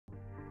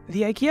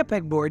The Ikea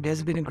Pegboard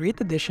has been a great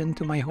addition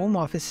to my home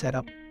office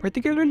setup,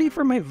 particularly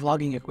for my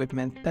vlogging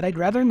equipment that I'd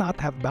rather not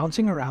have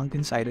bouncing around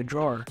inside a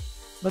drawer.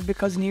 But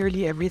because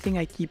nearly everything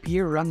I keep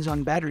here runs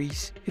on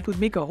batteries, it would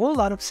make a whole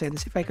lot of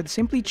sense if I could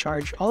simply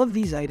charge all of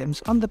these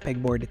items on the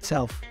pegboard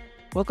itself.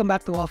 Welcome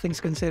back to All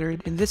Things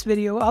Considered. In this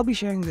video, I'll be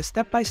sharing the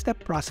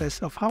step-by-step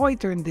process of how I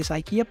turned this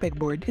Ikea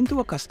pegboard into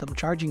a custom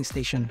charging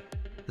station.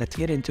 Let's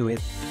get into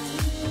it.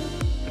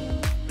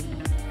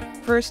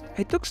 First,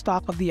 I took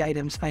stock of the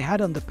items I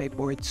had on the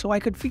pegboard so I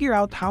could figure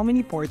out how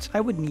many ports I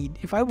would need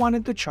if I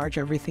wanted to charge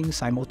everything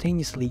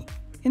simultaneously.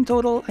 In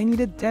total, I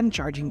needed 10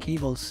 charging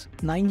cables,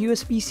 9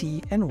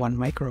 USB-C and 1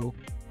 micro.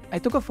 I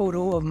took a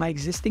photo of my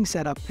existing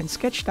setup and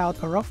sketched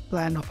out a rough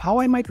plan of how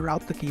I might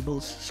route the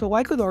cables so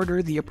I could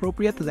order the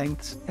appropriate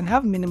lengths and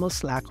have minimal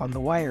slack on the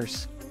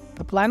wires.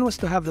 The plan was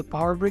to have the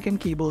power brick and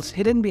cables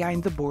hidden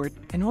behind the board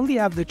and only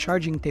have the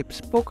charging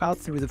tips poke out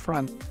through the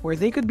front, where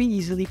they could be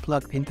easily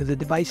plugged into the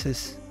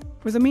devices.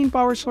 For the main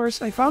power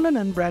source, I found an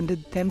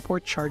unbranded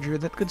 10-port charger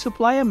that could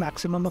supply a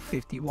maximum of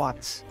 50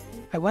 watts.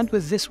 I went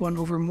with this one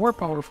over more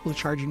powerful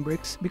charging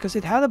bricks because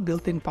it had a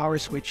built-in power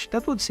switch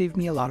that would save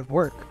me a lot of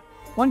work.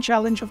 One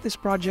challenge of this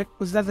project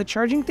was that the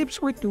charging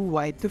tips were too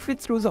wide to fit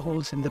through the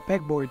holes in the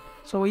pegboard,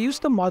 so I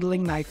used a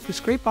modeling knife to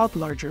scrape out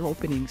larger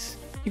openings.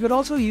 You could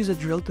also use a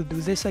drill to do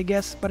this, I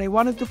guess, but I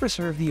wanted to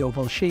preserve the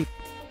oval shape.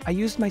 I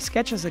used my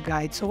sketch as a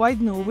guide so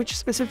I'd know which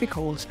specific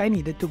holes I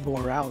needed to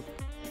bore out.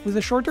 With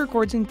the shorter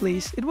cords in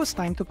place, it was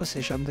time to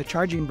position the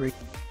charging brick.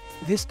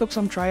 This took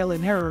some trial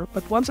and error,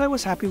 but once I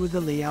was happy with the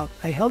layout,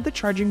 I held the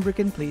charging brick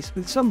in place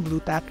with some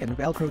blue tack and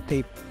velcro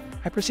tape.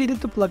 I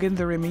proceeded to plug in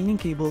the remaining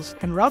cables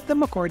and route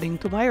them according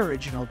to my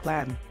original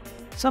plan.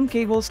 Some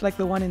cables, like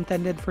the one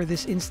intended for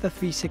this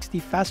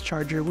Insta360 fast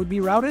charger, would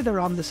be routed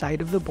around the side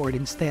of the board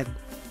instead.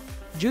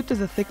 Due to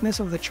the thickness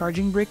of the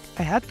charging brick,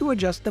 I had to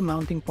adjust the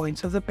mounting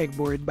points of the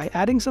pegboard by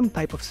adding some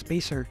type of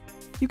spacer.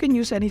 You can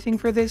use anything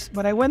for this,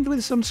 but I went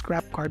with some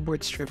scrap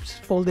cardboard strips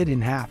folded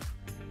in half.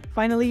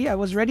 Finally, I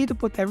was ready to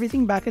put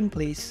everything back in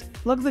place,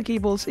 plug the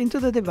cables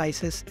into the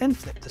devices, and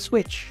flip the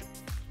switch.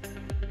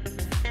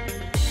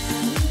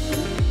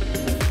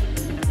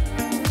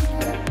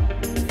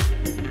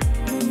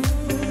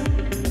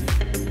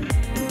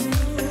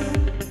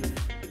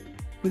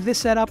 With this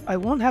setup, I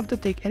won't have to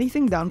take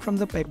anything down from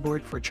the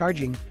pegboard for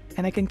charging,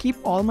 and I can keep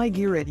all my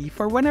gear ready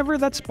for whenever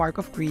that spark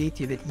of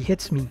creativity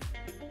hits me.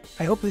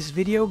 I hope this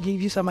video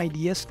gave you some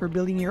ideas for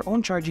building your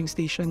own charging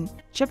station.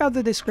 Check out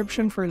the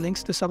description for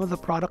links to some of the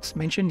products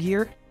mentioned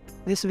here.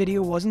 This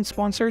video wasn't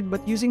sponsored,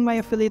 but using my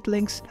affiliate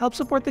links helps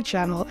support the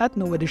channel at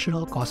no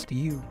additional cost to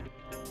you.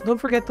 Don't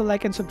forget to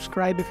like and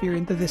subscribe if you're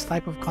into this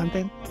type of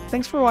content.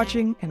 Thanks for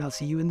watching, and I'll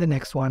see you in the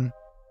next one.